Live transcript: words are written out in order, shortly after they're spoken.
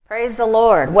Praise the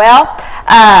Lord. Well,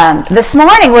 this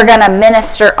morning we're going to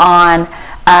minister on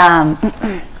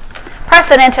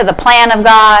pressing into the plan of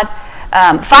God,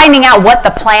 finding out what the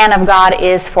plan of God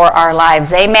is for our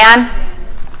lives. Amen?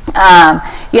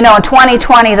 In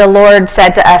 2020 the Lord said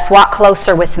to us, walk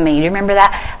closer with me. Do you remember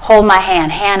that? Hold my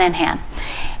hand, hand in hand.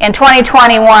 In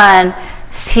 2021,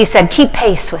 He said, keep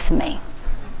pace with me.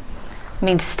 I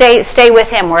mean, stay with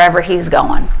Him wherever He's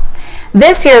going.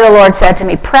 This year the Lord said to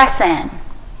me, press in.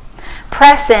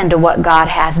 Press into what God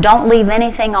has. Don't leave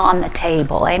anything on the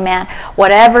table. Amen.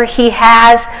 Whatever He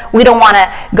has, we don't want to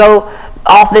go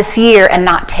off this year and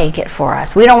not take it for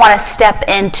us. We don't want to step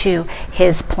into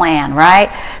His plan, right?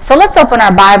 So let's open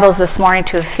our Bibles this morning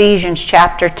to Ephesians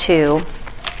chapter 2.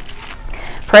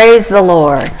 Praise the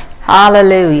Lord.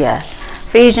 Hallelujah.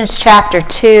 Ephesians chapter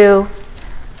 2.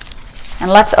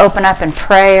 And let's open up in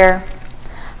prayer.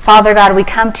 Father God, we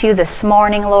come to You this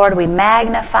morning, Lord. We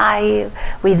magnify You.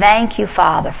 We thank You,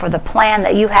 Father, for the plan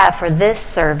that You have for this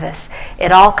service.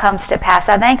 It all comes to pass.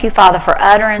 I thank You, Father, for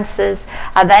utterances.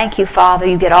 I thank You, Father,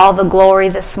 You get all the glory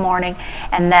this morning,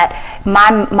 and that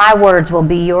my words will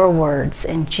be Your words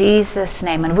in Jesus'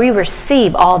 name. And we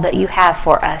receive all that You have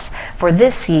for us for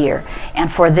this year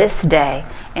and for this day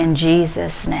in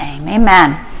Jesus' name.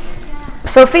 Amen.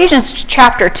 So Ephesians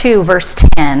chapter 2, verse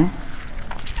 10.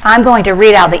 I'm going to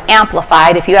read out the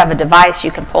Amplified. If you have a device,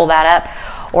 you can pull that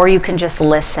up, or you can just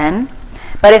listen.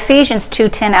 But Ephesians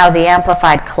 2:10 out of the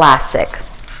Amplified Classic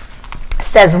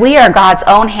says, we are God's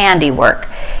own handiwork,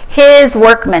 His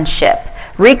workmanship,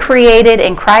 recreated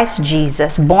in Christ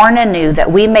Jesus, born anew,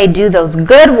 that we may do those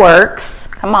good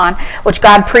works, which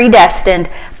God predestined,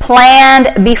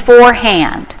 planned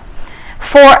beforehand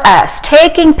for us,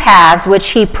 taking paths which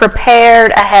He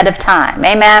prepared ahead of time.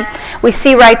 Amen. We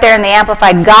see right there in the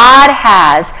Amplified, God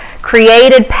has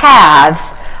created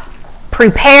paths,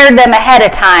 prepared them ahead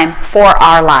of time for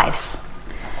our lives.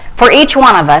 For each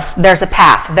one of us, there's a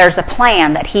path, there's a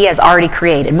plan that He has already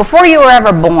created. Before you were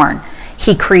ever born,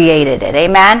 He created it.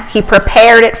 Amen. He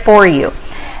prepared it for you.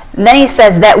 And then He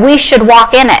says that we should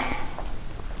walk in it.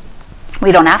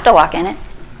 We don't have to walk in it,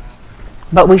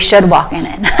 but we should walk in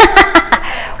it.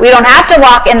 We don't have to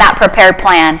walk in that prepared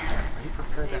plan,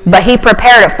 but He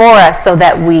prepared it for us so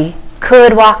that we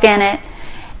could walk in it,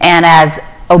 and as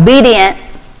obedient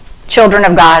children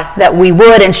of God, that we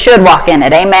would and should walk in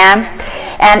it. Amen?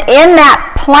 And in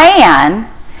that plan,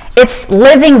 it's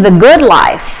living the good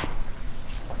life.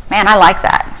 Man, I like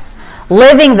that.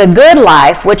 Living the good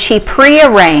life which He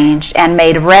prearranged and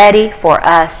made ready for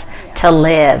us to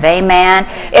live. Amen?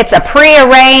 It's a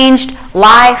prearranged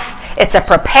life. It's a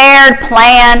prepared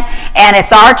plan, and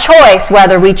it's our choice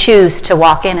whether we choose to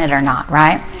walk in it or not,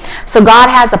 right? So God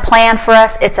has a plan for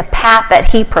us. It's a path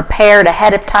that He prepared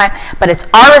ahead of time, but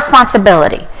it's our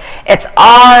responsibility. It's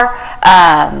our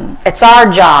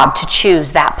job to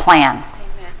choose that plan,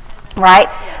 right?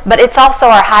 But it's also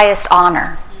our highest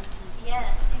honor.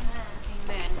 Yes,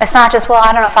 amen. It's not just, well,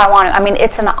 I don't know if I want to. I mean,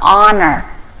 it's an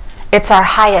honor. It's our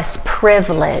highest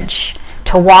privilege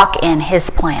to walk in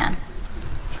His plan.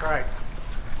 Right.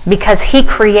 Because He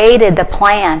created the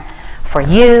plan for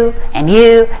you and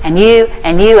you and you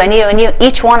and you and you and you,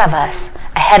 each one of us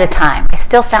ahead of time. I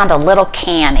still sound a little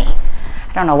canny.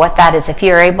 I don't know what that is. If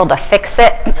you're able to fix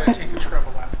it.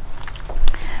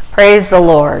 Praise the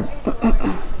Lord.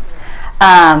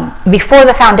 Before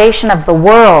the foundation of the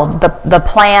world, the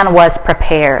plan was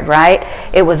prepared, right?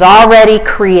 It was already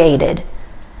created.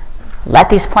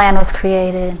 Letty's plan was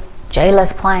created.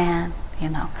 Jayla's plan,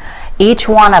 Each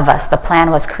one of us, the plan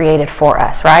was created for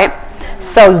us, right?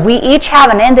 So we each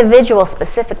have an individual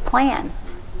specific plan.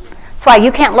 That's why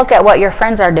you can't look at what your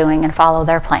friends are doing and follow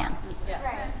their plan.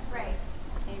 Right.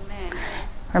 Amen.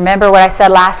 Remember what I said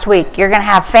last week. You're going to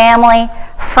have family,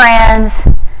 friends,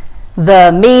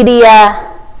 the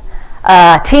media,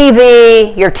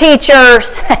 TV, your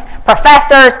teachers,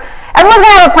 professors. Everyone's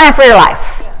going to have a plan for your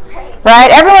life, right?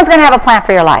 Everyone's going to have a plan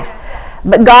for your life.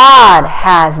 But God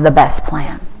has the best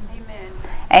plan.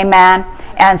 Amen.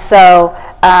 And so,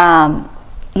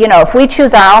 if we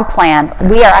choose our own plan,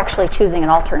 we are actually choosing an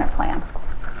alternate plan.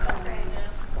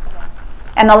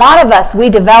 And a lot of us, we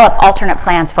develop alternate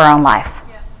plans for our own life.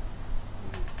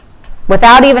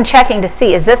 Without even checking to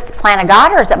see, is this the plan of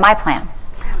God or is it my plan?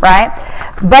 Right?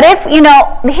 But if,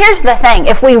 here's the thing.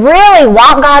 If we really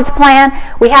want God's plan,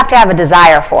 we have to have a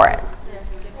desire for it.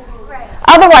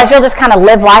 Otherwise, you'll just kind of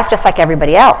live life just like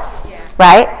everybody else.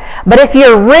 Right? But if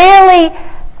you're,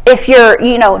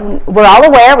 we're all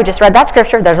aware, we just read that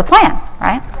scripture, there's a plan,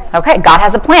 right? Okay, God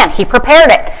has a plan. He prepared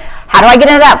it. How do I get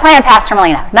into that plan, Pastor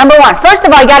Melina? Number one, first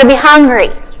of all, you got to be hungry.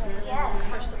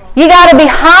 You got to be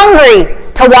hungry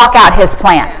to walk out his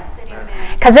plan.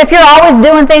 Because if you're always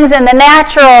doing things in the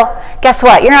natural, guess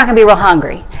what? You're not going to be real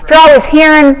hungry. If you're always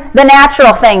hearing the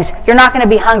natural things, you're not going to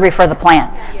be hungry for the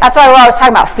plan. That's why we're always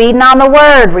talking about feeding on the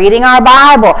Word, reading our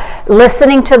Bible,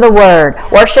 listening to the Word,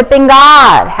 worshiping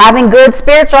God, having good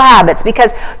spiritual habits.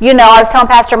 Because, I was telling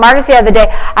Pastor Marcus the other day,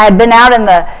 I had been out in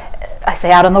the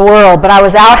world, but I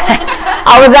was out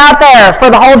I was out there for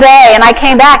the whole day, and I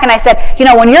came back and I said,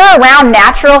 when you're around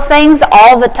natural things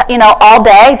all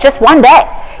day, just one day,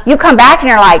 you come back and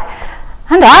you're like,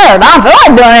 I'm tired. I don't feel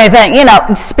like doing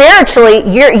anything. Spiritually,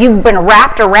 you've been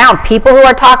wrapped around people who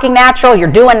are talking natural.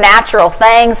 You're doing natural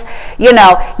things. You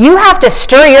have to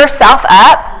stir yourself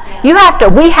up. We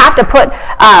have to put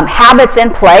habits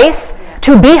in place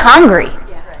to be hungry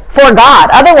for God.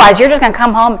 Otherwise, you're just going to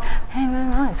come home. Hey,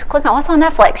 click on what's on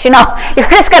Netflix. You're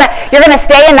gonna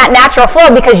stay in that natural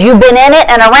flow because you've been in it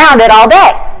and around it all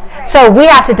day. So we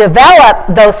have to develop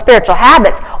those spiritual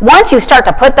habits. Once you start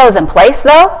to put those in place,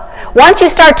 though, once you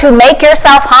start to make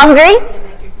yourself hungry,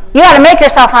 you got to make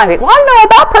yourself hungry. Well, I know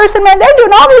that person, man, they're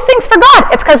doing all these things for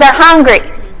God. It's because they're hungry.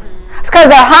 It's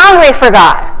because they're hungry for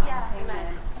God.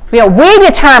 We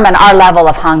determine our level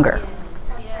of hunger.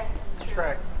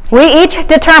 We each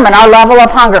determine our level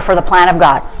of hunger for the plan of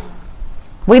God.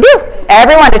 We do.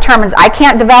 Everyone determines. I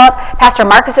can't develop Pastor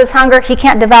Marcus's hunger. He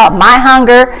can't develop my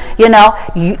hunger.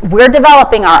 We're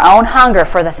developing our own hunger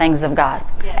for the things of God.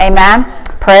 Yeah. Amen?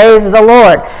 Praise the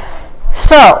Lord.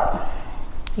 So,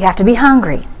 you have to be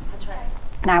hungry. That's right.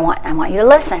 Now, I want you to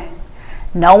listen.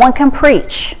 No one can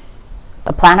preach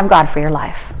the plan of God for your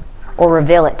life or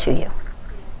reveal it to you.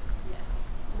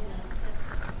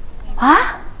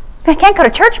 Huh? I can't go to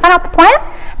church and find out the plan?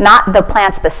 Not the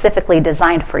plan specifically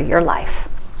designed for your life.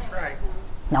 Right.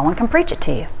 No one can preach it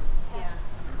to you.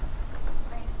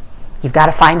 You've got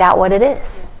to find out what it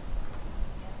is.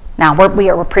 Now,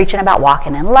 we're preaching about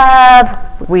walking in love.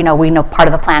 We know part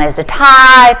of the plan is to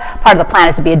tithe. Part of the plan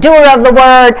is to be a doer of the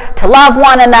word, to love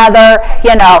one another,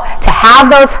 to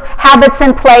have those habits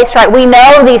in place, right? We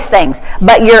know these things.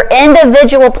 But your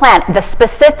individual plan, the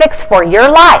specifics for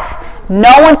your life,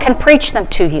 no one can preach them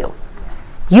to you.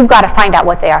 You've got to find out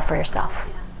what they are for yourself.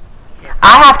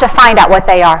 I have to find out what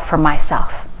they are for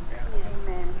myself.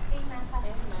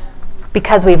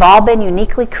 Because we've all been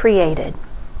uniquely created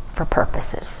for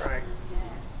purposes.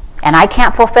 And I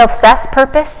can't fulfill Seth's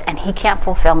purpose, and he can't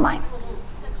fulfill mine.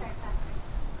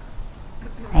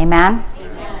 Amen?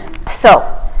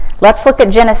 So, let's look at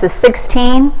Genesis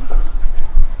 16.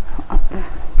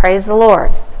 Praise the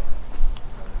Lord.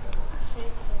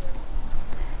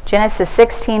 Genesis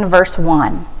 16, verse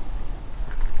 1.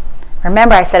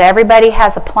 Remember, I said everybody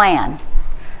has a plan.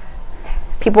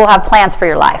 People will have plans for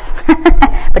your life.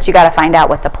 But you got to find out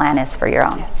what the plan is for your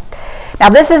own. Now,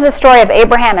 this is the story of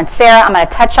Abraham and Sarah. I'm going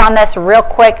to touch on this real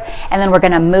quick, and then we're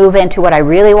going to move into what I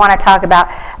really want to talk about.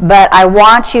 But I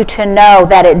want you to know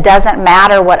that it doesn't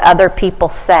matter what other people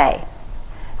say.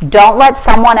 Don't let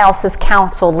someone else's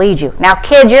counsel lead you. Now,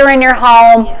 kids, you're in your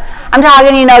home. I'm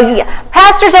talking,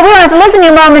 Pastor said we don't have to listen to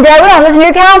you, Mom and Dad. We don't listen to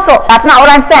your counsel. That's not what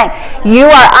I'm saying.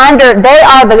 They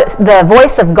are the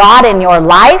voice of God in your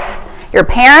life, your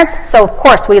parents, so of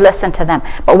course we listen to them.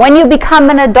 But when you become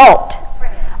an adult,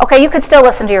 okay, you can still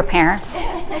listen to your parents.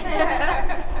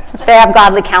 If they have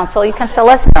godly counsel, you can still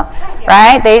listen to them,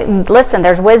 right?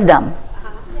 There's wisdom.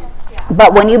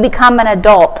 But when you become an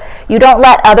adult, you don't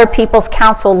let other people's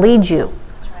counsel lead you,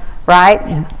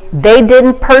 right? They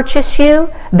didn't purchase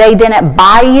you. They didn't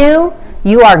buy you.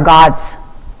 You are God's.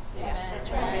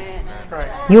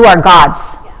 You are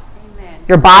God's.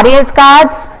 Your body is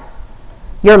God's.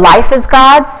 Your life is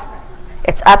God's.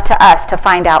 It's up to us to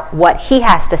find out what He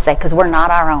has to say, because we're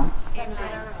not our own.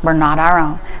 We're not our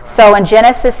own. So in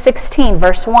Genesis 16,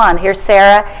 verse 1, here's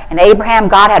Sarah and Abraham.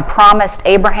 God had promised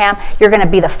Abraham, you're going to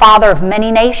be the father of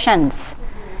many nations.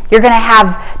 You're going to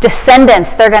have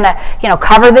descendants. They're going to,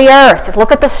 cover the earth.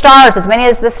 Look at the stars, as many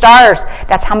as the stars.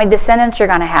 That's how many descendants you're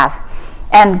going to have.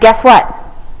 And guess what?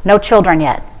 No children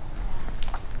yet.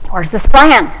 Where's this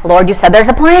plan? Lord, you said there's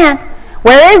a plan.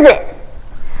 Where is it?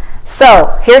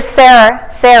 So here's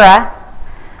Sarah.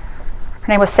 Her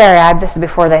name was Sarai. This is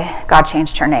before God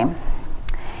changed her name.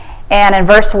 And in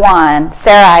verse 1,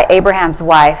 Sarai, Abraham's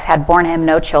wife, had borne him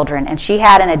no children, and she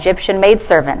had an Egyptian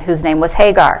maidservant whose name was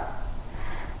Hagar.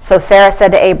 So Sarah said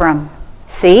to Abram,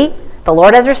 see, the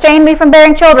Lord has restrained me from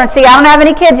bearing children. See, I don't have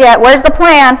any kids yet. Where's the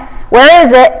plan? Where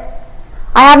is it?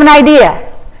 I have an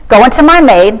idea. Go into my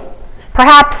maid.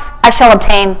 Perhaps I shall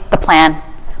obtain the plan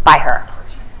by her.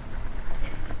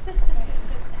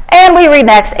 And we read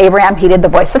next, Abraham heeded the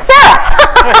voice of Sarah.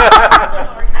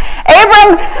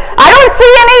 Abram, I don't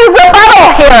see any rebuttal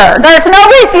here. There's no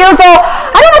refusal.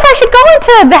 I don't know if I should go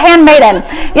into the handmaiden,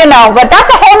 but that's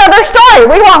a whole other story.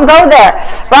 We won't go there,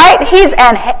 right?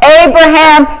 And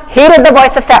Abraham heeded the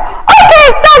voice of Sarah. Okay,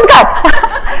 sounds good.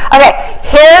 Okay,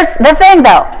 here's the thing,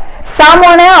 though.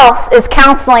 Someone else is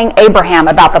counseling Abraham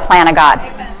about the plan of God,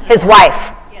 his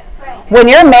wife. When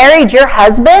you're married, your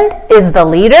husband is the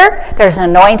leader. There's an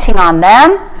anointing on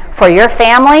them for your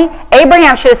family.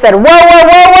 Abraham should have said, whoa, whoa,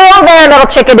 whoa, whoa there, little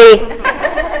chickadee.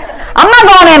 I'm not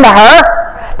going into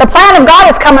her. The plan of God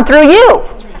is coming through you.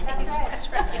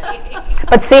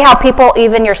 But see how people,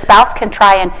 even your spouse, can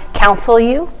try and counsel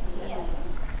you?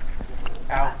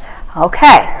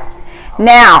 Okay.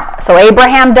 Now, so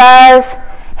Abraham does,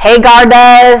 Hagar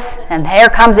does, and here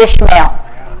comes Ishmael.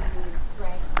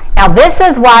 Now, this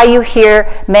is why you hear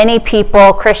many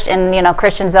people,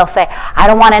 Christians, they'll say, I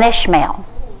don't want an Ishmael.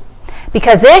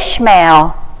 Because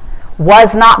Ishmael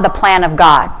was not the plan of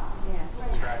God.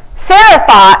 Sarah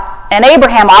thought, and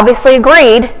Abraham obviously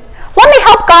agreed, let me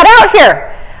help God out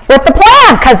here with the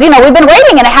plan. Because, we've been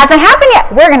waiting and it hasn't happened yet.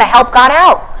 We're going to help God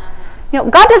out.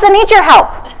 God doesn't need your help.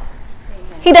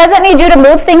 He doesn't need you to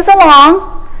move things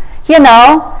along.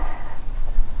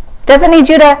 Doesn't need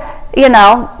you to, he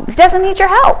doesn't need your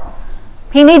help.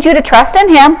 He needs you to trust in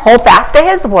him, hold fast to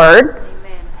his word,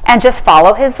 and just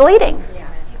follow his leading.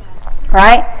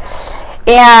 Right?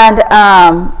 And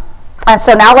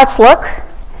so now let's look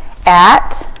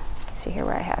at, see here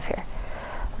where I have here.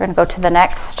 We're going to go to the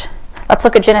next. Let's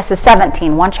look at Genesis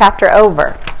 17, one chapter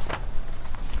over,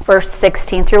 verse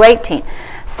 16 through 18.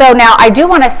 So now I do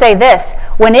want to say this.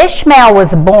 When Ishmael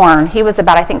was born, he was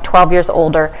about, I think, 12 years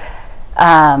older.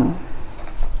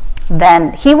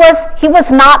 Then he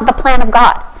was not the plan of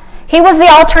God. He was the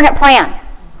alternate plan.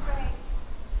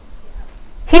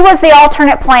 He was the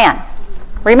alternate plan.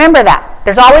 Remember that.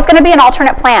 There's always going to be an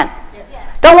alternate plan.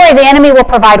 Don't worry, the enemy will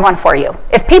provide one for you.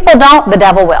 If people don't, the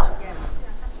devil will.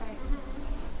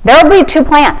 There will be two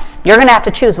plans. You're going to have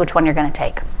to choose which one you're going to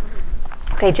take.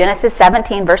 Okay, Genesis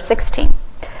 17, verse 16.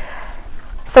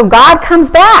 So God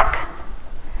comes back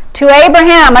to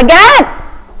Abraham again.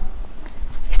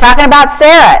 He's talking about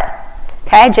Sarah.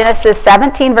 Okay, Genesis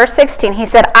 17, verse 16. He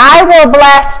said, I will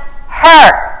bless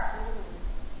her.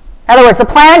 In other words, the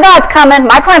plan of God's coming.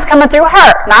 My plan's coming through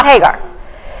her, not Hagar.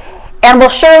 And will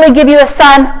surely give you a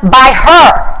son by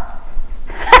her.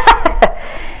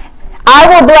 I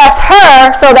will bless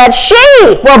her so that she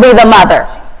will be the mother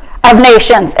of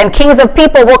nations, and kings of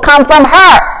people will come from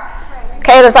her.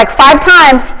 Okay, there's like 5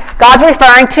 times God's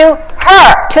referring to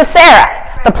her, to Sarah.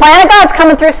 The plan of God's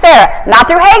coming through Sarah, not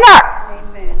through Hagar.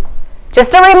 Amen.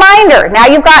 Just a reminder. Now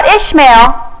you've got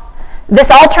Ishmael, this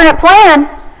alternate plan,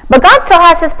 but God still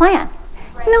has his plan.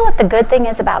 Right. You know what the good thing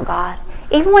is about God?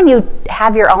 Even when you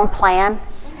have your own plan,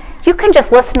 you can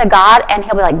just listen to God and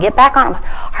he'll be like, get back on. All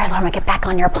right, Lord, I'm going to get back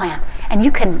on your plan. And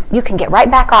you can get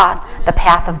right back on the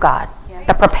path of God,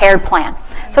 the prepared plan.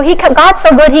 So God's so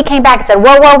good, he came back and said,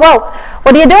 whoa, whoa, whoa,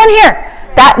 what are you doing here?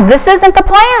 This isn't the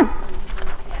plan.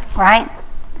 Right?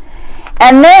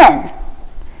 And then,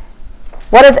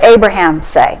 what does Abraham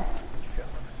say?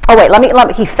 Oh, wait, let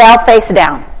me. He fell face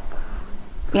down.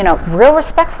 Real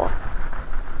respectful.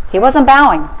 He wasn't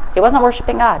bowing. He wasn't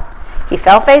worshiping God. He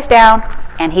fell face down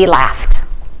and he laughed.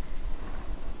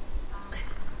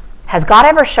 Has God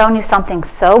ever shown you something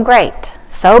so great,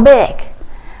 so big,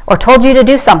 or told you to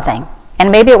do something,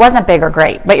 and maybe it wasn't big or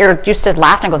great, but you just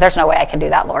laughed and go, there's no way I can do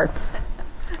that, Lord.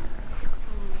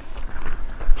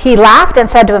 He laughed and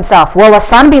said to himself, will a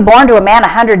son be born to a man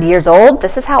 100 years old?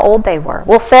 This is how old they were.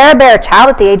 Will Sarah bear a child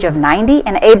at the age of 90?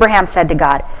 And Abraham said to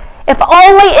God, if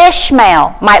only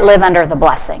Ishmael might live under the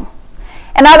blessing.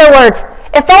 In other words,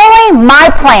 if only my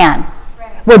plan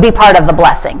would be part of the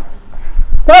blessing.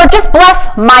 Lord, just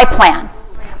bless my plan.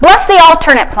 Bless the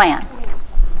alternate plan.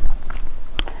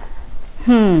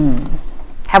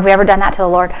 Have we ever done that to the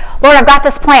Lord? Lord, I've got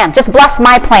this plan. Just bless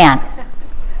my plan.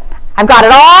 I've got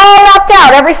it all mapped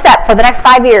out, every step for the next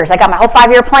 5 years. I got my whole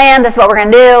 5-year plan. This is what we're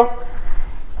going to do.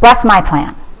 Bless my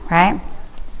plan, right?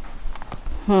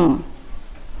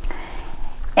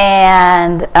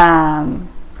 And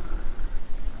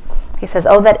he says,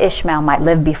 oh, that Ishmael might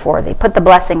live before thee. Put the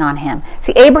blessing on him.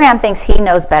 See, Abraham thinks he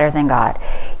knows better than God.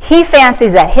 He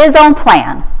fancies that his own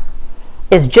plan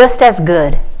is just as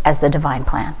good as the divine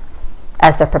plan,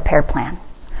 as the prepared plan.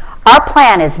 Our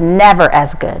plan is never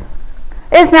as good.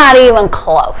 It's not even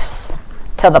close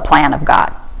to the plan of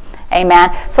God. Amen.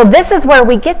 So this is where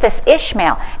we get this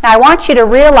Ishmael. Now I want you to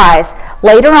realize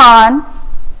later on,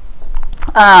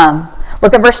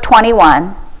 look at verse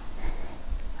 21.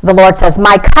 The Lord says,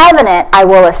 my covenant I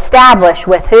will establish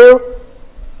with who?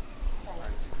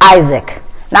 Isaac,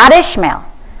 not Ishmael.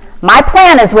 My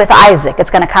plan is with Isaac.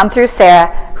 It's going to come through Sarah,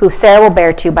 who Sarah will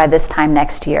bear to by this time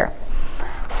next year.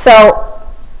 So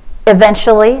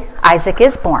eventually, Isaac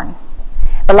is born.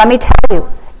 But let me tell you,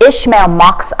 Ishmael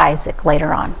mocks Isaac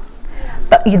later on.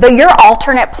 But your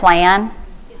alternate plan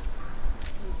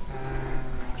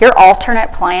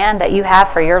that you have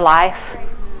for your life,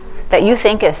 that you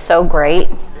think is so great,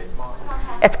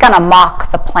 it's going to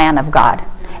mock the plan of God.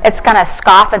 It's going to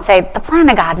scoff and say, the plan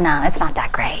of God, no, it's not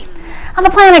that great. On the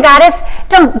plan of God,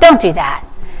 don't do that.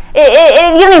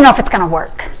 You don't even know if it's going to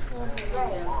work.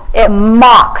 It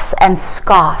mocks and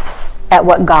scoffs at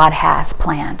what God has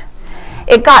planned.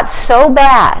 It got so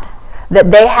bad that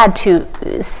they had to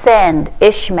send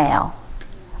Ishmael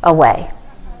away.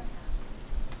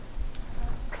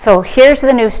 So here's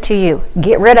the news to you.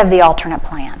 Get rid of the alternate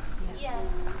plan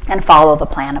and follow the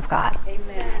plan of God.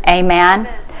 Amen.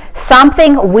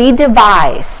 Something we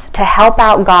devise to help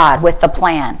out God with the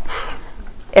plan,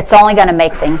 it's only going to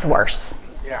make things worse.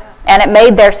 And it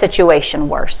made their situation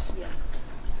worse.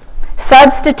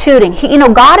 Substituting.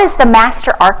 God is the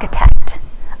master architect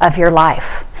of your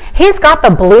life. He's got the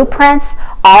blueprints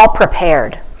all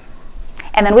prepared.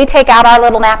 And then we take out our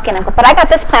little napkin and go, but I got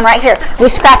this plan right here. We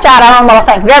scratch out our own little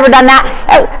thing. Have you ever done that?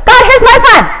 Hey, God, here's my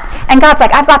plan. And God's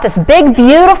like, I've got this big,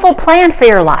 beautiful plan for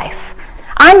your life.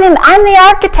 I'm the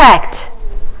architect.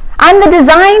 I'm the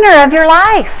designer of your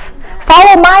life.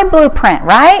 Follow my blueprint,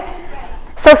 right?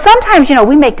 So sometimes,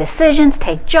 we make decisions,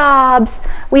 take jobs,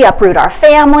 we uproot our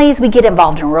families, we get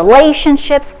involved in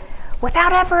relationships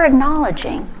without ever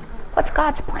acknowledging what's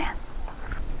God's plan.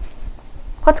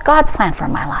 What's God's plan for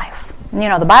my life?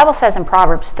 The Bible says in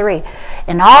Proverbs 3,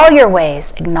 in all your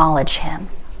ways acknowledge him.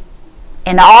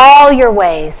 In all your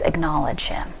ways acknowledge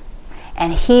him,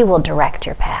 and he will direct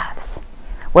your paths.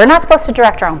 We're not supposed to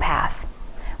direct our own path.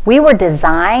 We were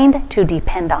designed to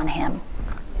depend on him.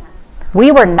 We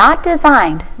were not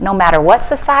designed, no matter what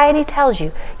society tells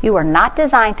you, you were not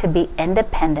designed to be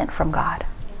independent from God.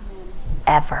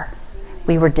 Ever.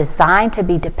 We were designed to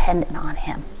be dependent on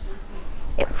him.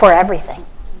 For everything.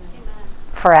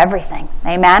 For everything.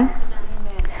 Amen?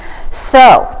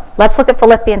 So, let's look at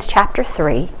Philippians chapter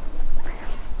 3.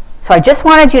 So I just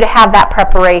wanted you to have that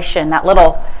preparation, that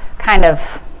little kind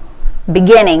of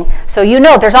beginning, so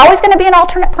there's always going to be an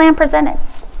alternate plan presented.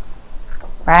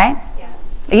 Right?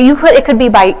 It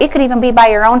could even be by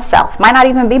your own self. Might not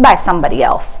even be by somebody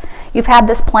else. You've had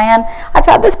this plan. I've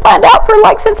had this planned out for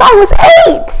since I was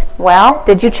 8. Well,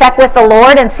 did you check with the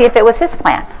Lord and see if it was his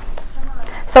plan?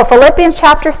 So Philippians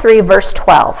chapter 3, verse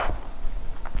 12.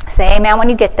 Say amen when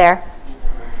you get there.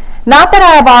 Not that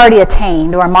I have already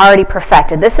attained or am already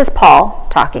perfected. This is Paul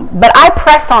talking. But I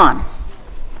press on.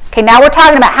 Okay, now we're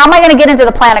talking about how am I going to get into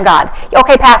the plan of God?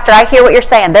 Okay, Pastor, I hear what you're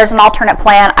saying. There's an alternate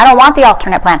plan. I don't want the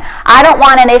alternate plan. I don't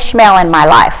want an Ishmael in my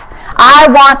life. I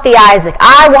want the Isaac.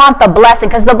 I want the blessing,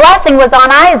 because the blessing was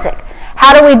on Isaac.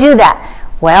 How do we do that?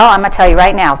 Well, I'm going to tell you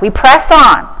right now. We press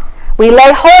on. We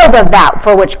lay hold of that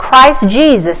for which Christ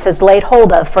Jesus has laid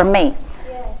hold of for me.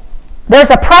 Yes.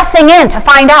 There's a pressing in to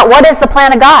find out what is the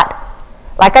plan of God.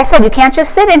 Like I said, you can't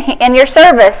just sit in your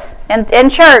service in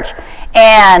church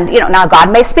and, now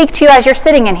God may speak to you as you're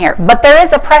sitting in here, but there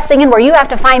is a pressing in where you have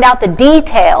to find out the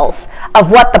details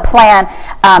of what the plan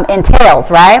entails,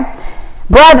 right?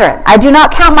 Brethren, I do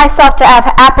not count myself to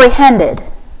have apprehended.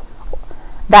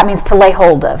 That means to lay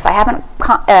hold of. I haven't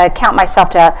count myself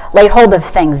to lay hold of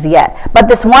things yet. But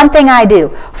this one thing I do,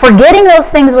 forgetting those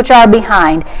things which are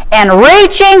behind and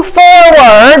reaching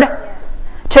forward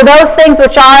to those things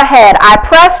which are ahead, I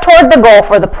press toward the goal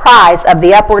for the prize of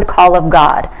the upward call of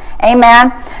God.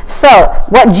 Amen? So,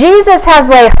 what Jesus has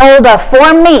laid hold of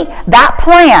for me, that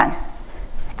plan,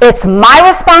 it's my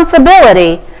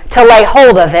responsibility to lay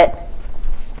hold of it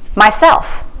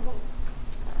myself.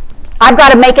 I've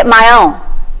got to make it my own.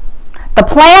 The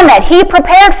plan that he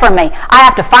prepared for me, I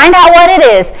have to find out what it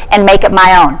is and make it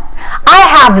my own. I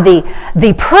have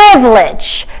the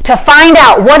privilege to find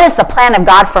out what is the plan of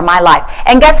God for my life.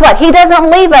 And guess what? He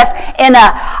doesn't leave us in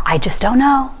I just don't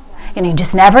know. You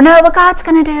just never know what God's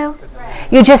going to do.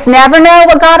 You just never know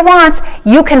what God wants.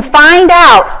 You can find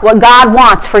out what God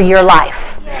wants for your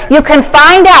life. You can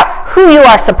find out who you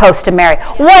are supposed to marry.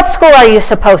 What school are you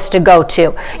supposed to go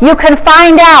to? You can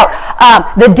find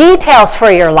out the details for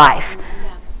your life.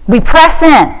 We press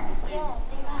in.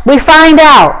 We find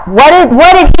out what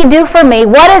did he do for me?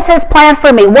 What is his plan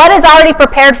for me? What is already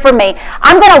prepared for me?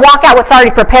 I'm going to walk out what's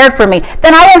already prepared for me.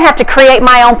 Then I won't have to create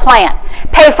my own plan,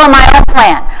 pay for my own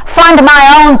plan, fund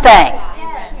my own thing,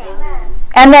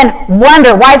 and then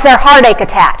wonder why is there heartache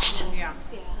attached?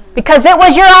 Because it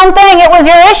was your own thing. It was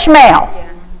your Ishmael.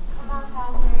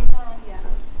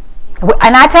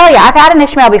 And I tell you, I've had an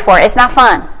Ishmael before. It's not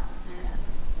fun.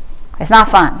 It's not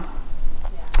fun.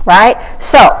 Right?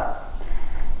 So,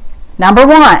 number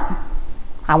one,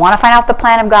 I want to find out what the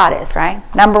plan of God is, right?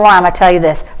 Number one, I'm going to tell you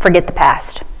this. Forget the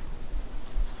past.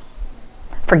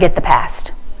 Forget the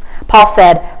past. Paul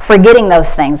said, forgetting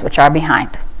those things which are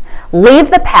behind.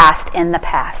 Leave the past in the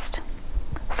past.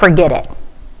 Forget it.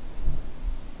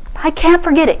 I can't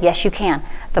forget it. Yes, you can.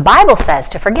 The Bible says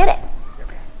to forget it.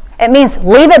 It means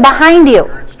leave it behind you.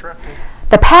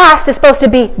 The past is supposed to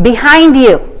be behind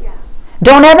you.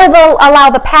 Don't ever allow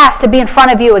the past to be in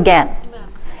front of you again.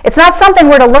 It's not something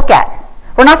we're to look at.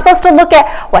 We're not supposed to look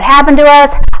at what happened to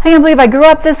us. I can't believe I grew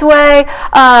up this way,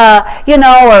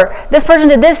 or this person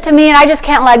did this to me and I just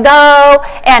can't let go.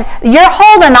 And you're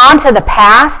holding on to the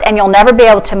past and you'll never be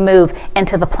able to move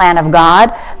into the plan of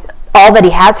God, all that He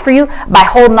has for you, by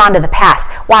holding on to the past.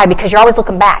 Why? Because you're always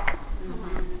looking back.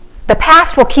 The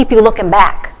past will keep you looking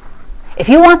back. If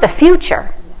you want the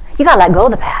future, you got to let go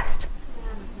of the past.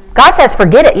 God says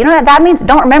forget it. You know what that means?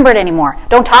 Don't remember it anymore.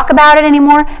 Don't talk about it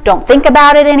anymore. Don't think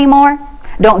about it anymore.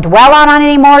 Don't dwell on it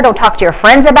anymore. Don't talk to your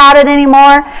friends about it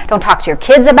anymore. Don't talk to your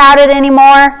kids about it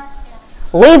anymore.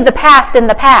 Leave the past in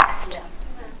the past.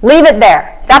 Leave it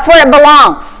there. That's where it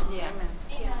belongs.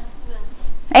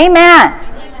 Amen.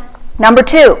 Number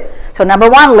two. So number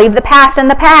one, leave the past in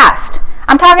the past.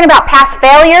 I'm talking about past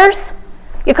failures.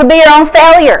 You could be your own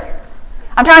failure.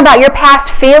 I'm talking about your past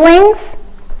feelings.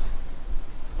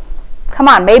 Come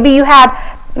on, maybe you have,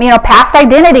 past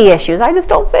identity issues. I just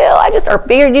don't feel.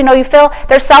 You feel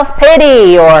there's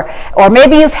self-pity, or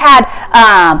maybe you've had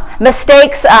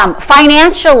mistakes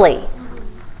financially,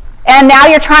 and now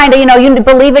you're trying to, you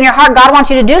believe in your heart God wants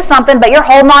you to do something, but you're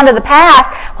holding on to the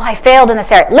past. Well, I failed in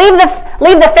this area. Leave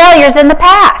the failures in the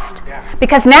past,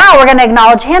 because now we're going to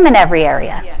acknowledge Him in every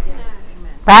area,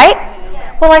 right?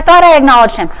 Well, I thought I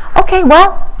acknowledged Him. Okay,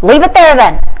 well, leave it there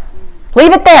then.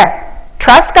 Leave it there.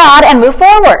 Trust God and move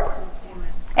forward.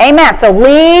 Amen. So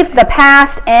leave the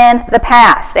past in the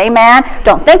past. Amen.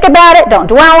 Don't think about it. Don't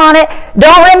dwell on it.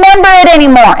 Don't remember it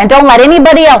anymore. And don't let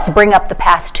anybody else bring up the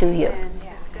past to you.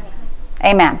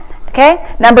 Amen. Okay?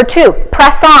 Number two,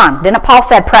 press on. Didn't Paul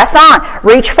said press on.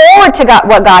 Reach forward to God,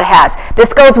 what God has.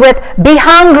 This goes with be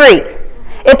hungry.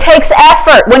 It takes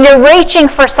effort. When you're reaching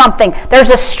for something, there's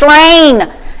a strain.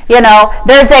 When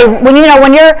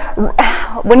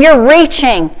you're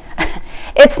reaching,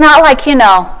 it's not like,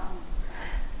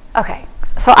 okay,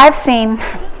 so I've seen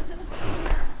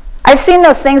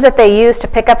those things that they use to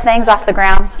pick up things off the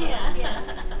ground.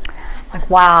 Like,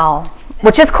 wow.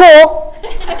 Which is cool,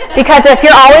 because if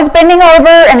you're always bending over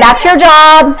and that's your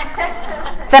job,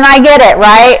 then I get it,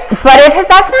 right? But if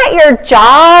that's not your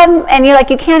job and you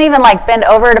can't even bend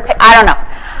over to pick, I don't know.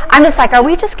 I'm just like, are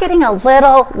we just getting a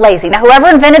little lazy? Now, whoever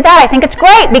invented that, I think it's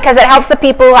great because it helps the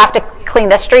people who have to clean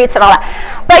the streets and all that.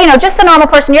 But, just the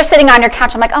normal person, you're sitting on your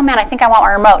couch. I'm like, oh, man, I think I want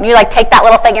my remote. And you, take that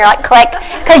little thing, and you're like, click,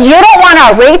 because you don't want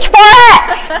to reach for it.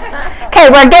 Okay,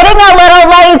 we're getting a little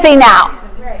lazy now,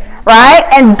 right?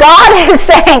 And God is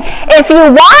saying, if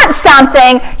you want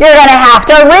something, you're going to have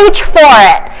to reach for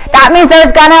it. That means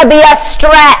there's going to be a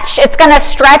stretch. It's going to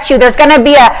stretch you. There's going to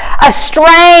be a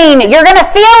strain. You're going to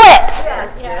feel it.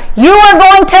 You are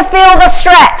going to feel the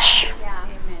stretch.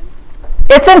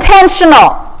 It's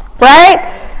intentional, right?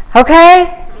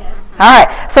 Okay? All right.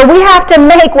 So we have to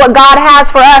make what God has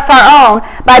for us our own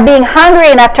by being hungry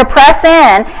enough to press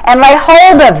in and lay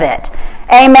hold of it.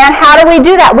 Amen. How do we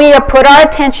do that? We put our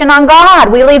attention on God.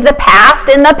 We leave the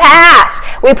past in the past.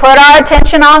 We put our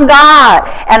attention on God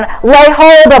and lay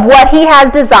hold of what He has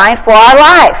designed for our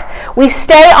life. We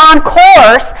stay on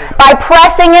course by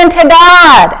pressing into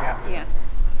God.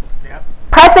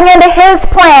 Pressing into His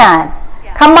plan.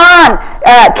 Come on.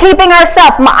 Keeping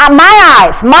ourselves, my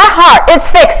eyes, my heart is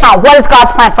fixed on what is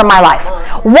God's plan for my life.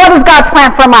 What is God's plan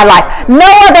for my life? No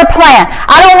other plan.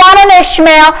 I don't want an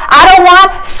Ishmael. I don't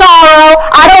want sorrow.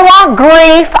 I don't want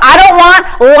grief. I don't want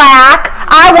lack.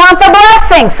 I want the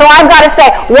blessing. So I've got to say,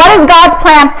 what is God's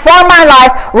plan for my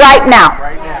life right now?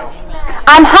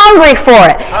 I'm hungry for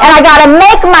it. And I got to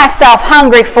make myself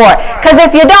hungry for it. Because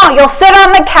if you don't, you'll sit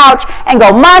on the couch and go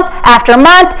month after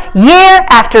month, year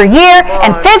after year,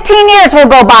 and 15 years will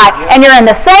go by, and you're in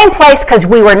the same place because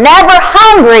we were never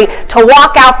hungry to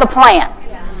walk out the plan.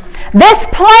 This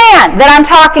plan that I'm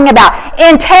talking about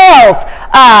entails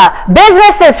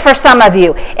businesses for some of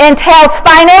you, entails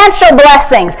financial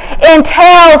blessings,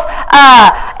 entails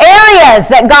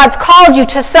areas that God's called you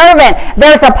to serve in.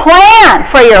 There's a plan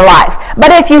for your life.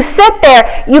 But if you sit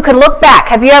there, you can look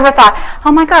back. Have you ever thought,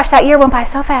 oh my gosh, that year went by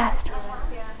so fast?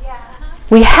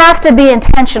 We have to be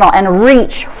intentional and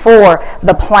reach for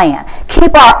the plan.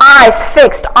 Keep our eyes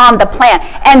fixed on the plan.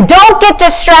 And don't get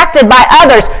distracted by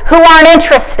others who aren't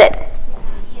interested.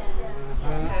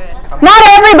 Not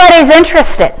everybody's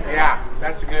interested. Yeah,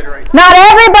 that's a good right. Not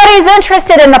everybody's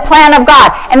interested in the plan of God.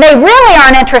 And they really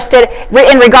aren't interested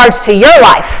in regards to your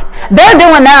life. They're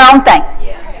doing their own thing.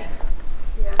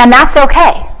 And that's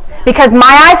okay. Because my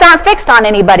eyes aren't fixed on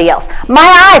anybody else.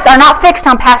 My eyes are not fixed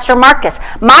on Pastor Marcus.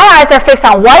 My eyes are fixed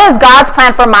on what is God's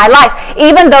plan for my life.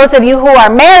 Even those of you who are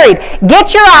married,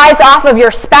 get your eyes off of your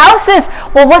spouses.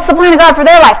 Well, what's the plan of God for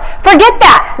their life? Forget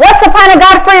that. What's the plan of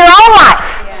God for your own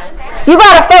life? You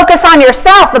got to focus on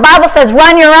yourself. The Bible says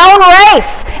run your own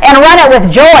race and run it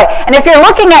with joy. And if you're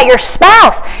looking at your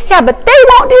spouse, yeah, but they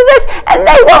won't do this and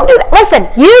they won't do that. Listen,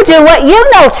 you do what you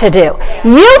know to do.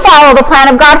 You follow the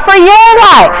plan of God for your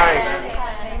life.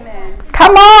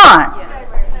 Come on.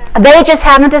 They just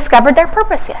haven't discovered their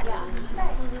purpose yet.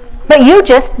 But you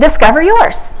just discover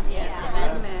yours.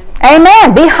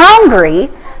 Amen. Be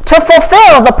hungry to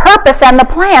fulfill the purpose and the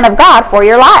plan of God for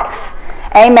your life.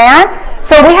 Amen.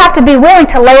 So we have to be willing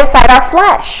to lay aside our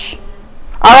flesh,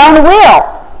 our own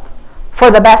will,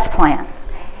 for the best plan.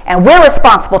 And we're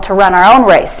responsible to run our own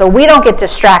race so we don't get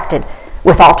distracted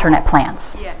with alternate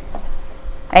plans. Yeah.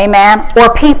 Amen.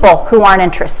 Or people who aren't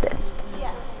interested.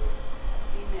 Yeah.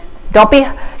 Don't be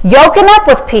yoking up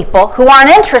with people who aren't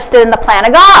interested in the plan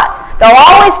of God. They'll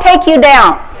always take you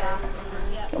down.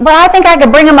 Well, I think I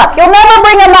could bring them up. You'll never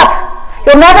bring them up.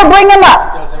 You'll never bring them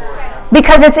up.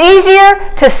 Because it's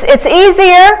easier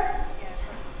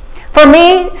for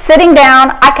me sitting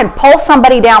down, I can pull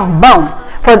somebody down, boom,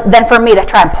 than for me to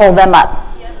try and pull them up.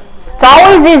 It's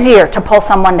always easier to pull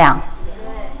someone down.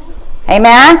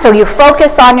 Amen? So you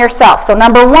focus on yourself. So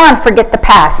number 1, forget the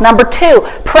past. Number 2,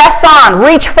 press on,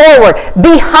 reach forward,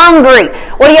 be hungry.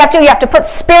 What do? You have to put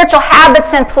spiritual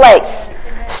habits in place.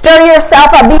 Stir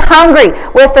yourself up, be hungry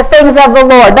with the things of the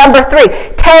Lord. Number 3,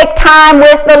 take time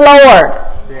with the Lord.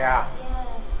 Yeah.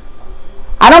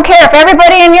 I don't care if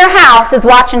everybody in your house is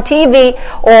watching TV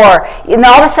or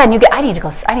all of a sudden I need to go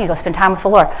spend time with the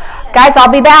Lord. Guys,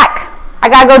 I'll be back. I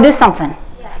got to go do something.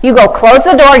 You go close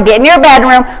the door, get in your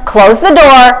bedroom, close the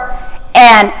door,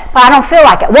 but I don't feel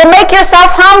like it. Well, make yourself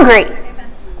hungry.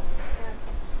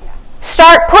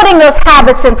 Start putting those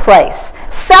habits in place.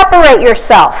 Separate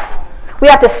yourself. We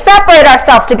have to separate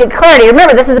ourselves to get clarity.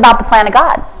 Remember, this is about the plan of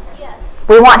God.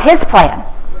 We want His plan.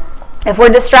 If we're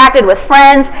distracted with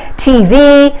friends,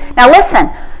 TV. Now listen,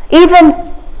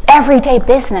 even everyday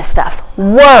business stuff,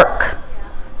 work,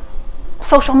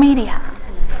 social media,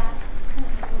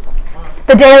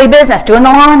 the daily business, doing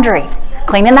the laundry,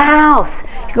 cleaning the house.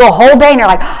 You go a whole day and you're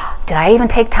like, did I even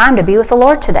take time to be with the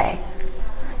Lord today?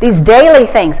 These daily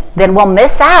things, then we'll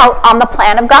miss out on the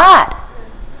plan of God.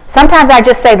 Sometimes I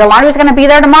just say, the laundry's going to be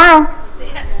there tomorrow.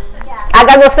 I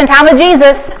got to go spend time with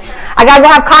Jesus. I got to go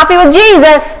have coffee with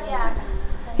Jesus.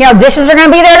 Dishes are going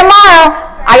to be there tomorrow.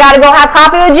 I got to go have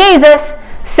coffee with Jesus.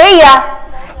 See ya.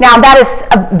 Now, that is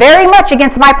very much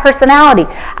against my personality.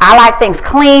 I like things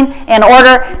clean, in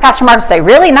order. Pastor Mark would say,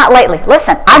 really? Not lately.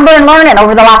 Listen, I've been learning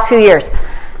over the last few years.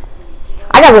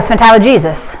 I got to go spend time with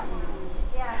Jesus.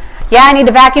 Yeah, I need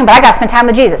to vacuum, but I got to spend time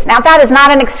with Jesus. Now, that is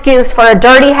not an excuse for a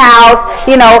dirty house,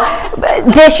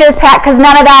 dishes packed, because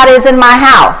none of that is in my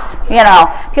house.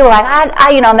 People are like,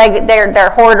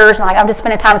 they're hoarders, and like, I'm just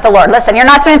spending time with the Lord. Listen, you're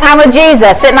not spending time with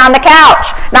Jesus, sitting on the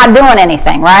couch, not doing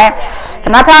anything, right?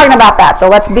 I'm not talking about that, so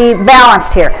let's be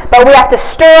balanced here. But we have to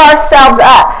stir ourselves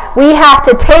up. We have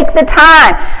to take the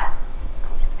time,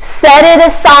 set it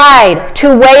aside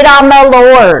to wait on the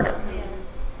Lord.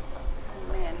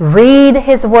 Read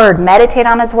His Word. Meditate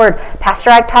on His Word.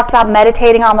 Pastor Ike talked about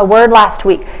meditating on the Word last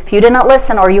week. If you didn't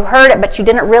listen or you heard it but you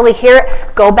didn't really hear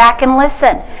it, go back and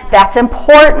listen. That's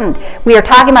important. We are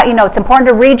talking about, it's important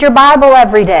to read your Bible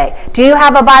every day. Do you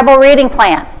have a Bible reading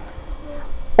plan?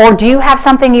 Or do you have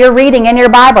something you're reading in your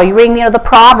Bible? You're reading, the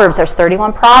Proverbs. There's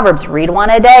 31 Proverbs. Read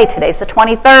one a day. Today's the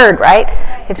 23rd, right?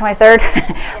 The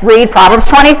 23rd. Read Proverbs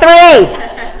 23.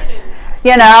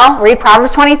 Read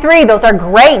Proverbs 23. Those are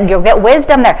great. You'll get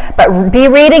wisdom there. But be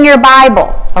reading your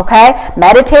Bible, okay?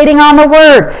 Meditating on the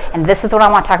Word. And this is what I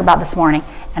want to talk about this morning.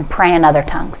 And pray in other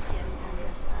tongues.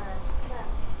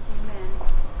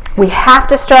 We have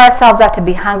to stir ourselves up to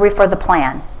be hungry for the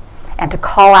plan and to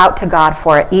call out to God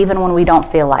for it, even when we don't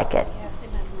feel like it.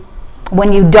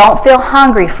 When you don't feel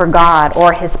hungry for God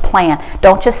or His plan,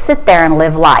 don't just sit there and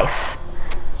live life.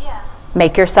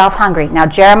 Make yourself hungry. Now,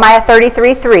 Jeremiah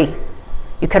 33:3.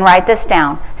 You can write this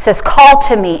down. It says, call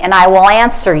to me, and I will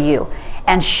answer you,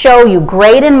 and show you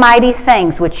great and mighty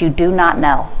things which you do not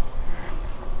know.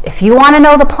 If you want to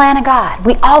know the plan of God,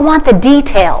 we all want the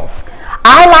details.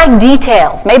 I like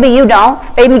details. Maybe you don't.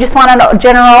 Maybe you just want to know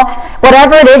general.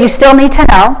 Whatever it is, you still need to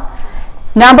know.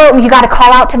 Number, you got to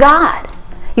call out to God.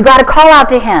 You got to call out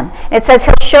to Him. It says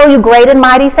He'll show you great and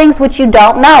mighty things which you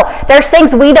don't know. There's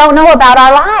things we don't know about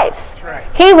our lives. Right.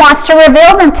 He wants to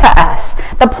reveal them to us.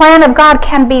 The plan of God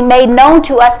can be made known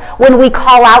to us when we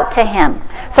call out to Him.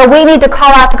 So we need to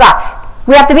call out to God.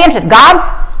 We have to be interested. God,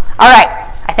 all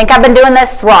right, I think I've been doing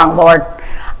this wrong, Lord.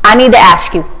 I need to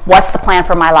ask you, what's the plan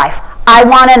for my life? I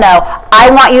want to know. I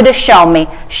want you to show me.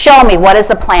 Show me what is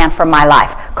the plan for my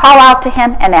life. Call out to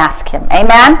Him and ask Him.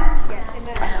 Amen?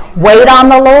 Yes. Wait on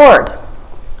the Lord.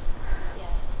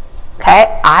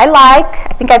 Okay,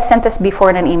 I think I've sent this before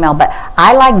in an email, but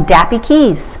I like Dappy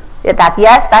Keys.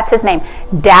 Yes, that's his name.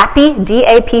 Dappy,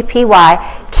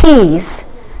 D-A-P-P-Y, Keys.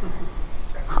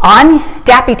 On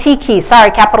Dappy T Keys,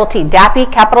 capital T.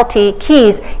 Dappy, capital T,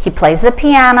 Keys. He plays the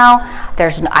piano.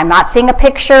 I'm not seeing a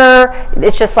picture.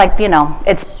 It's just like,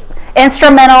 it's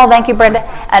instrumental. Thank you, Brenda.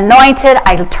 Anointed.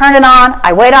 I turn it on.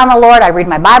 I wait on the Lord. I read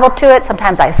my Bible to it.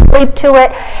 Sometimes I sleep to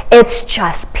it. It's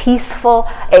just peaceful.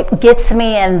 It kind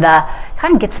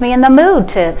of gets me in the mood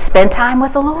to spend time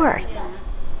with the Lord.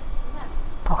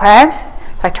 Okay?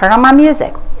 So I turn on my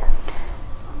music.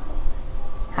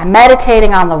 I'm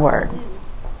meditating on the Word.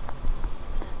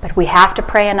 But we have to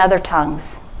pray in other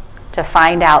tongues to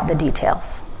find out the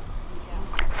details.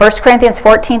 1 Corinthians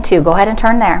 14:2. Go ahead and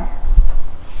turn there.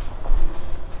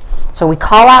 So we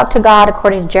call out to God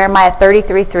according to Jeremiah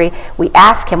 33:3. We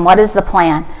ask Him, what is the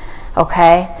plan?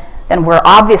 Okay? Then we're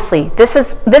obviously, this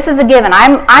is a given.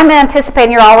 I'm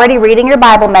anticipating you're already reading your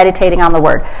Bible, meditating on the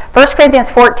Word. 1 Corinthians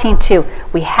 14:2.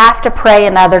 We have to pray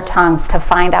in other tongues to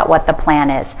find out what the plan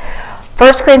is.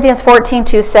 1 Corinthians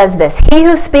 14:2 says this, He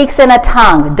who speaks in a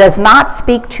tongue does not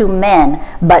speak to men,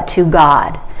 but to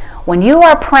God. When you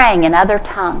are praying in other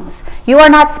tongues, you are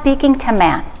not speaking to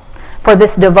man for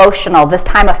this devotional, this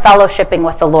time of fellowshipping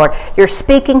with the Lord. You're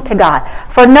speaking to God.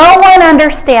 For no one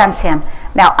understands Him.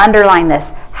 Now underline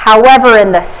this. However,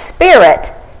 in the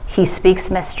Spirit, He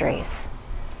speaks mysteries.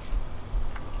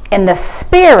 In the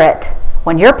Spirit,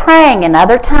 when you're praying in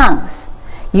other tongues,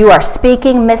 you are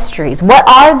speaking mysteries. What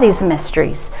are these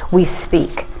mysteries we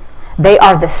speak? They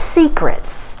are the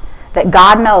secrets that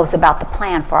God knows about the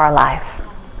plan for our life.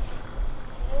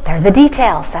 They're the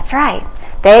details. That's right.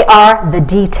 They are the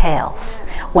details.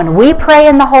 When we pray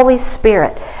in the Holy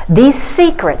Spirit, these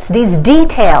secrets, these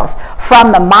details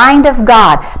from the mind of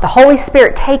God, the Holy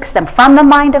Spirit takes them from the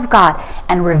mind of God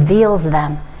and reveals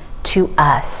them to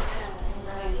us,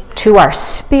 to our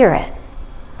spirit.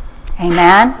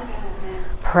 Amen?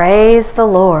 Praise the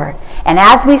Lord. And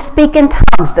as we speak in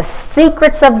tongues, the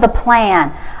secrets of the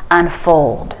plan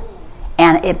unfold,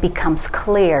 and it becomes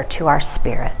clear to our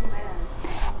spirit.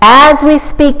 As we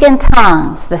speak in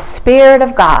tongues, the Spirit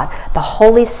of God, the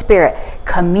Holy Spirit,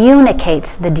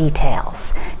 communicates the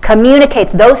details,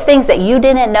 communicates those things that you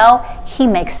didn't know. He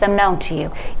makes them known to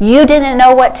you. You didn't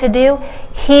know what to do.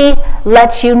 He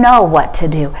lets you know what to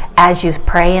do as you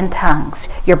pray in tongues.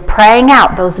 You're praying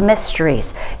out those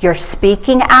mysteries. You're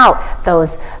speaking out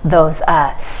those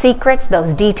secrets,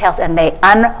 those details, and they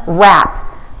unwrap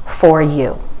for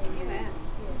you.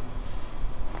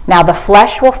 Now the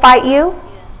flesh will fight you.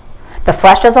 The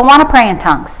flesh doesn't want to pray in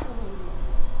tongues.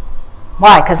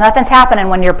 Why? Because nothing's happening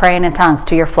when you're praying in tongues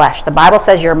to your flesh. The Bible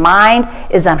says your mind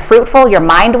is unfruitful. Your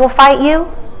mind will fight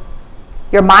you.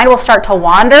 Your mind will start to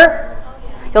wander.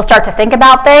 You'll start to think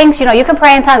about things. You can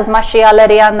pray in tongues, and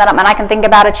I can think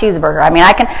about a cheeseburger.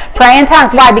 I can pray in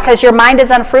tongues. Why? Because your mind is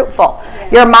unfruitful.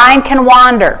 Your mind can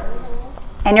wander.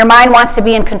 And your mind wants to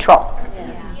be in control.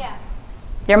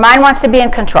 Your mind wants to be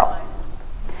in control.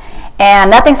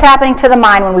 And nothing's happening to the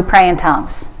mind when we pray in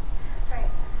tongues.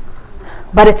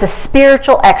 But it's a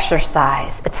spiritual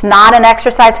exercise. It's not an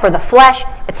exercise for the flesh.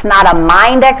 It's not a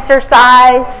mind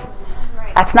exercise.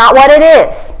 That's not what it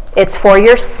is. It's for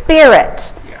your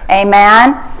spirit.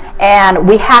 Amen? And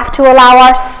we have to allow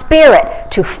our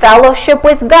spirit to fellowship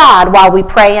with God while we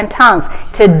pray in tongues.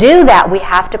 To do that, we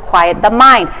have to quiet the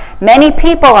mind. Many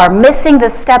people are missing the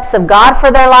steps of God for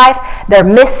their life. They're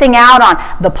missing out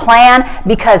on the plan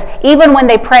because even when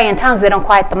they pray in tongues, they don't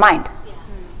quiet the mind.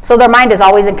 So their mind is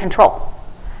always in control.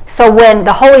 So when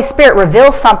the Holy Spirit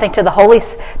reveals something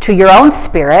to your own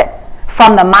spirit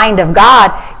from the mind of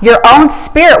God, your own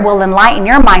spirit will enlighten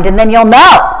your mind, and then you'll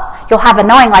know. You'll have a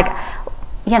knowing like,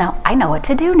 I know what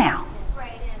to do now.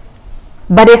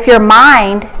 But if your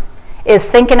mind is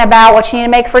thinking about what you need to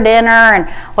make for dinner and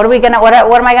what am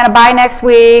I gonna buy next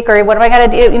week, or what am I gonna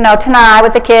do, tonight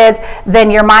with the kids, then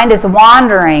your mind is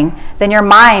wandering. Then your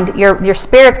mind, your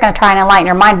spirit's gonna try and enlighten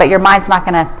your mind, but your mind's not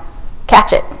gonna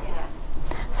catch it.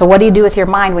 So what do you do with your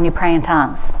mind when you pray in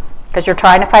tongues? Because you're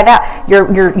trying to find out.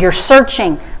 You're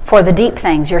searching for the deep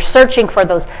things. You're searching for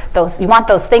those. You want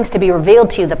those things to be revealed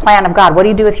to you, the plan of God. What do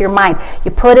you do with your mind?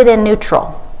 You put it in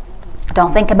neutral.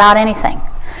 Don't think about anything.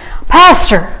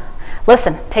 Pastor,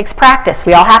 listen, it takes practice.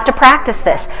 We all have to practice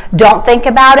this. Don't think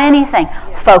about anything.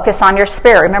 Focus on your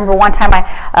spirit. Remember one time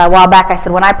a while back I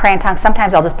said when I pray in tongues,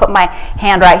 sometimes I'll just put my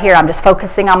hand right here. I'm just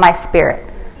focusing on my spirit.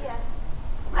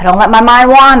 I don't let my mind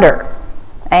wander.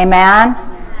 Amen.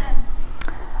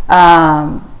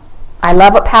 I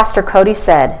love what Pastor Cody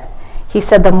said. He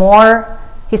said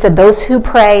those who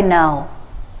pray know.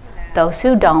 Those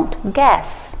who don't,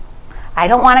 guess. I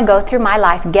don't want to go through my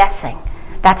life guessing.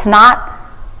 That's not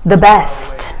the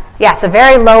best. Yeah, it's a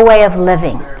very low way of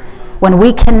living when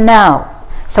we can know.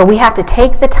 So we have to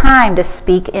take the time to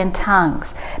speak in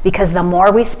tongues, because the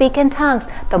more we speak in tongues,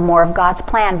 the more of God's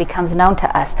plan becomes known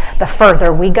to us, the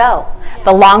further we go.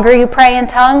 The longer you pray in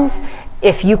tongues,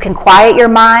 if you can quiet your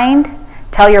mind,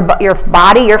 tell your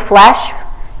body, your flesh,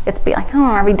 it's be like,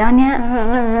 are we done yet?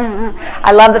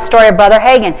 I love the story of Brother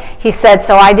Hagin. He said,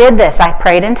 so I did this. I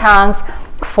prayed in tongues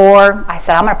I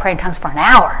said, I'm going to pray in tongues for an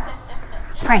hour.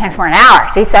 Praying in tongues for an hour.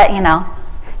 So he said,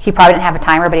 he probably didn't have a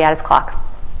timer, but he had his clock.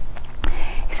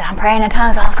 He said, I'm praying in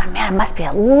tongues. I was like, man, it must be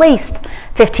at least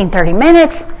 15, 30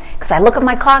 minutes. Because I look at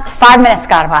my clock, 5 minutes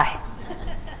got by.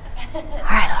 All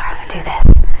right, Lord, I'm going to do this.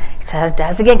 He says,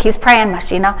 does again, keeps praying. He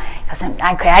goes,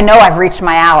 okay, I know I've reached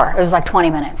my hour. It was like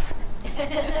 20 minutes.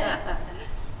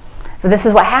 But this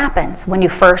is what happens when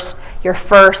you're first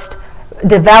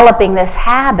developing this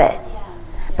habit.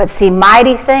 But see,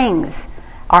 mighty things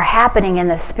are happening in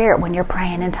the spirit when you're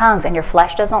praying in tongues, and your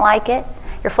flesh doesn't like it.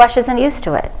 Your flesh isn't used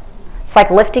to it. It's like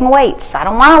lifting weights. I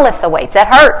don't want to lift the weights. That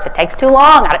hurts. It takes too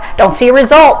long. I don't see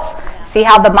results. See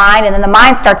how the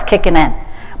mind starts kicking in.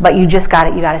 But you got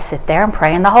to sit there and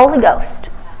pray in the Holy Ghost.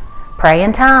 Pray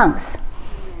in tongues.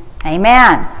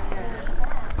 Amen.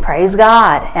 Praise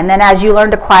God. And then as you learn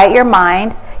to quiet your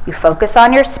mind, you focus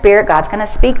on your spirit. God's going to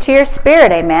speak to your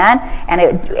spirit. Amen.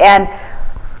 And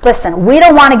listen, we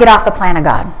don't want to get off the plan of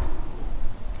God.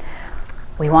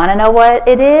 We want to know what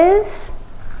it is.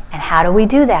 And how do we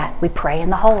do that? We pray in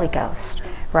the Holy Ghost.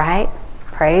 Right?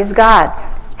 Praise God.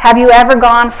 Have you ever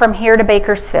gone from here to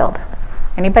Bakersfield?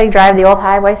 Anybody drive the old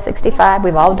Highway 65?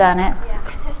 We've all done it.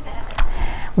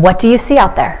 What do you see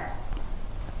out there?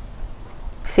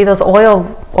 See those oil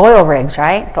rigs,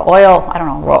 right? The oil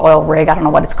rig, I don't know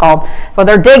what it's called. Well,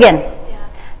 they're digging.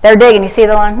 They're digging. You see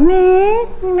the one,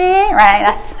 right?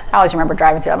 I always remember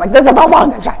driving through. I'm like, this is the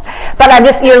longest drive.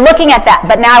 But you're looking at that.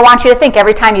 But now I want you to think,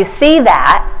 every time you see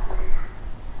that,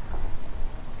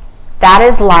 that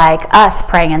is like us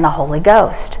praying in the Holy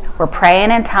Ghost. We're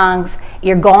praying in tongues.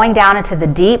 You're going down into the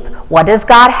deep. What does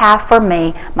God have for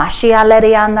me? And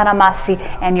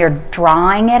you're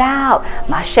drawing it out.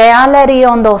 And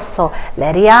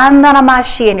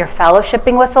you're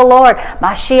fellowshipping with the Lord.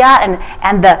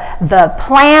 And the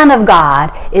plan of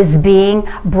God is being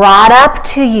brought up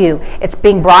to you. It's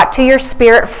being brought to your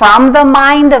spirit from the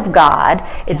mind of God.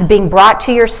 It's being brought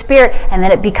to your spirit, and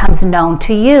then it becomes known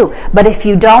to you. But if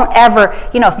you don't ever,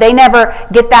 if they never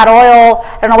get that oil,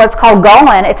 I don't know what it's called,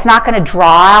 going, it's not going to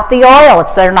draw out the oil.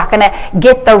 They're not going to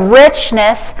get the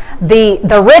richness,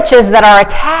 the riches that are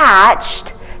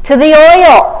attached to the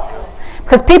oil.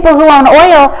 Because people who own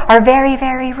oil are very,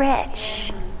 very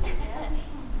rich.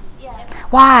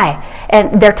 Why?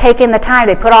 And they're taking the time.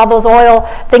 They put all those oil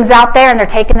things out there, and they're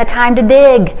taking the time to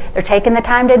dig. They're taking the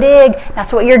time to dig.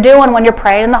 That's what you're doing when you're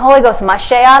praying in the Holy Ghost. Let's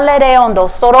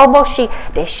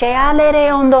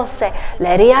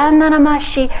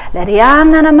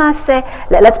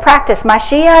practice.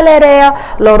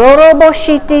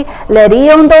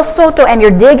 And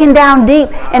you're digging down deep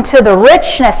into the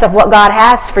richness of what God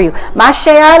has for you. Now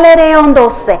see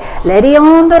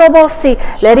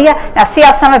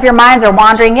how some of your minds are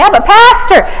wandering. Yeah, but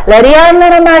Pastor,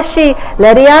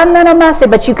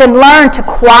 but you can learn to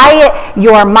quiet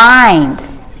your mind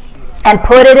and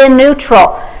put it in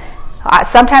neutral.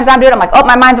 Sometimes I'm doing it. I'm like, oh,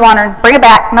 my mind's wandering. Bring it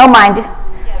back. No mind.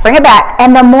 Bring it back.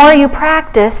 And the more you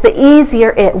practice, the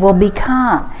easier it will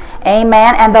become.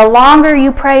 Amen. And the longer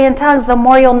you pray in tongues, the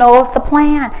more you'll know of the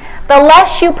plan. The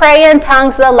less you pray in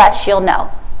tongues, the less you'll know.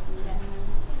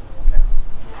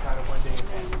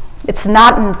 It's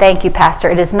not, thank you,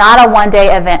 Pastor. It is not a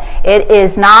one-day event. It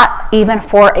is not even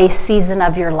for a season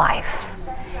of your life.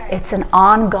 It's an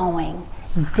ongoing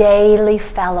daily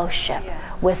fellowship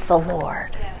with the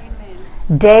Lord.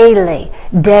 Daily,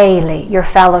 you're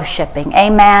fellowshipping.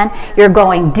 Amen. You're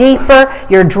going deeper.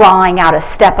 You're drawing out a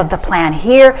step of the plan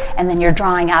here, and then you're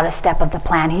drawing out a step of the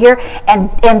plan here. And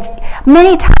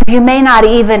many times you may not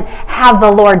even have the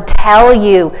Lord tell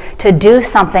you to do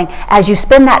something. As you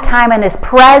spend that time in His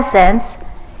presence,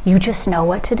 you just know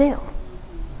what to do.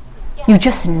 You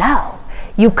just know.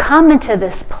 You come into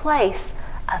this place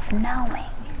of knowing.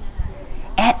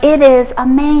 And it is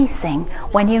amazing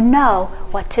when you know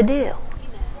what to do.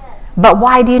 But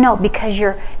why do you know? Because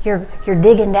you're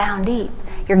digging down deep.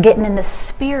 You're getting in the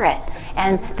Spirit.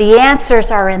 And the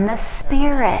answers are in the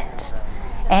Spirit.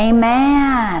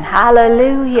 Amen.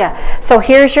 Hallelujah. So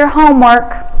here's your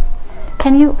homework.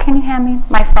 Can you hand me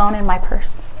my phone and my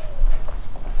purse?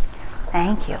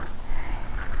 Thank you.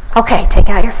 Okay, take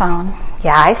out your phone.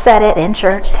 Yeah, I said it in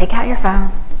church. Take out your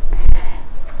phone.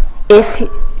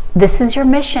 This is your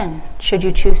mission, should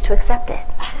you choose to accept it.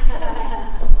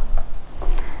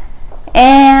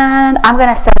 And I'm going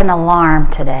to set an alarm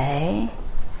today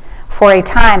for a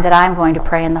time that I'm going to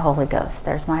pray in the Holy Ghost.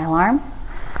 There's my alarm.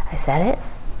 I set it.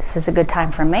 This is a good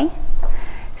time for me.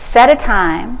 Set a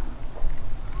time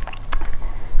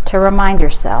to remind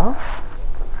yourself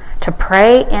to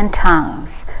pray in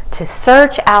tongues, to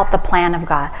search out the plan of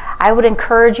God. I would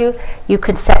encourage you, you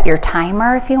could set your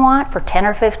timer if you want for 10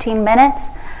 or 15 minutes.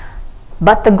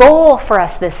 But the goal for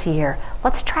us this year,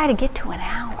 let's try to get to an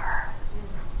hour.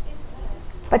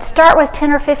 But start with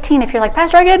 10 or 15. If you're like,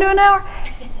 Pastor, I got to do an hour.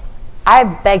 I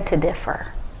beg to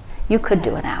differ. You could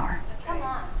do an hour. Come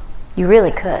on. You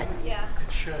really could. Yeah.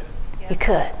 It should. You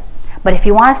could. But if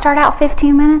you want to start out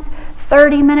 15 minutes,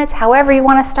 30 minutes, however you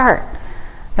want to start,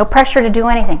 no pressure to do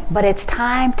anything. But it's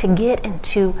time to get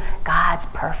into God's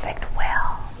perfect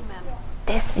will. Amen.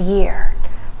 This year,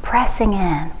 pressing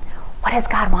in. What does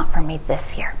God want from me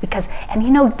this year? And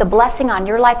you know, the blessing on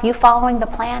your life, you following the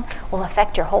plan, will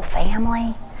affect your whole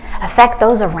family, affect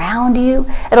those around you.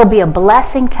 It'll be a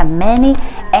blessing to many.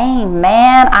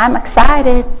 Amen. I'm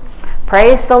excited.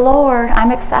 Praise the Lord.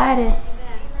 I'm excited.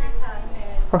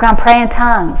 We're going to pray in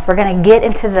tongues. We're going to get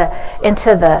into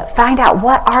the find out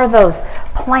what are those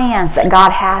plans that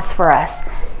God has for us.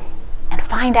 And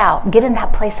find out, get in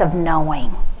that place of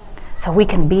knowing. So we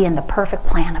can be in the perfect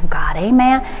plan of God.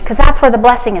 Amen? Because that's where the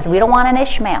blessing is. We don't want an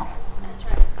Ishmael.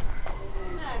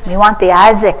 We want the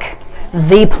Isaac,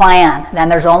 the plan. Then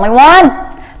there's only one.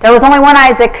 There was only one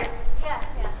Isaac.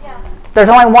 There's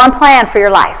only one plan for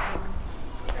your life.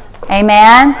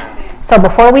 Amen? So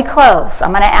before we close,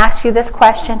 I'm going to ask you this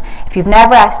question. If you've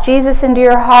never asked Jesus into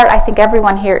your heart, I think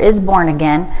everyone here is born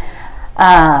again.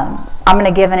 I'm going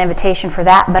to give an invitation for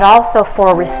that, but also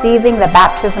for receiving the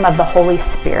baptism of the Holy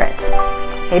Spirit.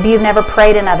 Maybe you've never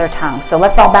prayed in other tongues. So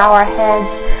let's all bow our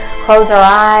heads, close our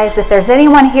eyes. If there's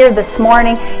anyone here this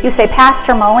morning, you say,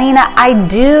 Pastor Melina, I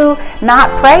do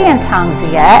not pray in tongues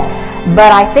yet,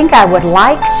 but I think I would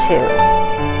like to.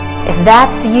 If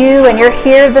that's you and you're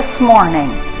here this morning,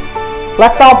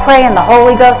 let's all pray in the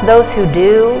Holy Ghost, those who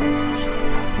do.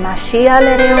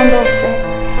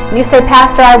 And you say,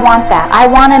 Pastor, I want that. I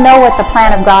want to know what the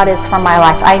plan of God is for my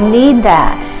life. I need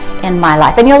that in my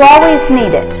life. And you'll always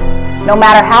need it, no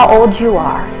matter how old you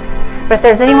are. But if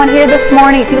there's anyone here this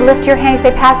morning, if you lift your hand, you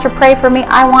say, Pastor, pray for me.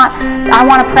 I want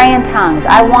to pray in tongues.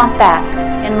 I want that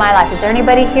in my life. Is there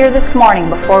anybody here this morning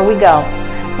before we go?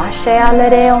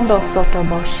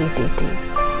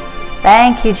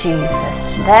 Thank you,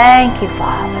 Jesus. Thank you,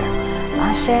 Father.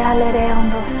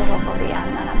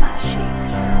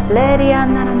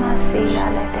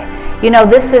 You know,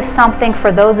 this is something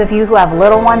for those of you who have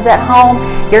little ones at home.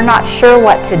 You're not sure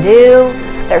what to do.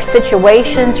 There's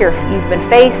situations you've been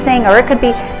facing, or it could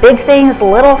be big things,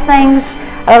 little things.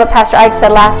 I know that Pastor Ike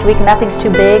said last week, nothing's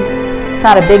too big. It's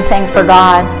not a big thing for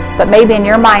God, but maybe in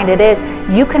your mind it is.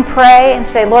 You can pray and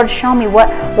say, Lord, show me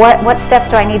what steps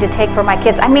do I need to take for my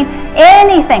kids. I mean,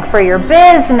 anything for your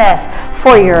business,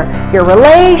 for your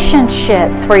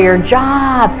relationships, for your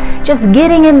jobs. Just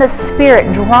getting in the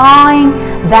Spirit, drawing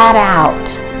that out,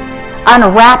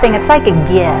 unwrapping. It's like a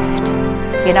gift.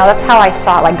 You know, that's how I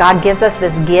saw it. Like God gives us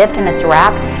this gift and it's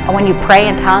wrapped. And when you pray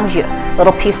in tongues, a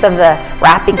little piece of the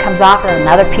wrapping comes off and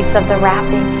another piece of the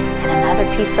wrapping and another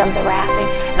piece of the wrapping.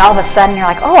 And all of a sudden you're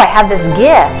like, oh, I have this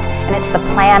gift. And it's the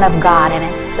plan of God and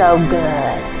it's so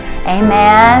good.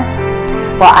 Amen.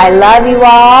 Well, I love you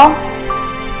all.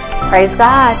 Praise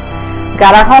God. We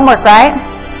got our homework, right?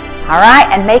 All right.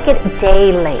 And make it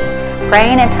daily.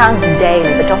 Praying in tongues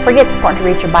daily. But don't forget, it's important to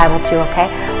read your Bible too, okay?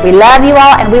 We love you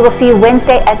all, and we will see you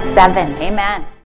Wednesday at 7. Amen.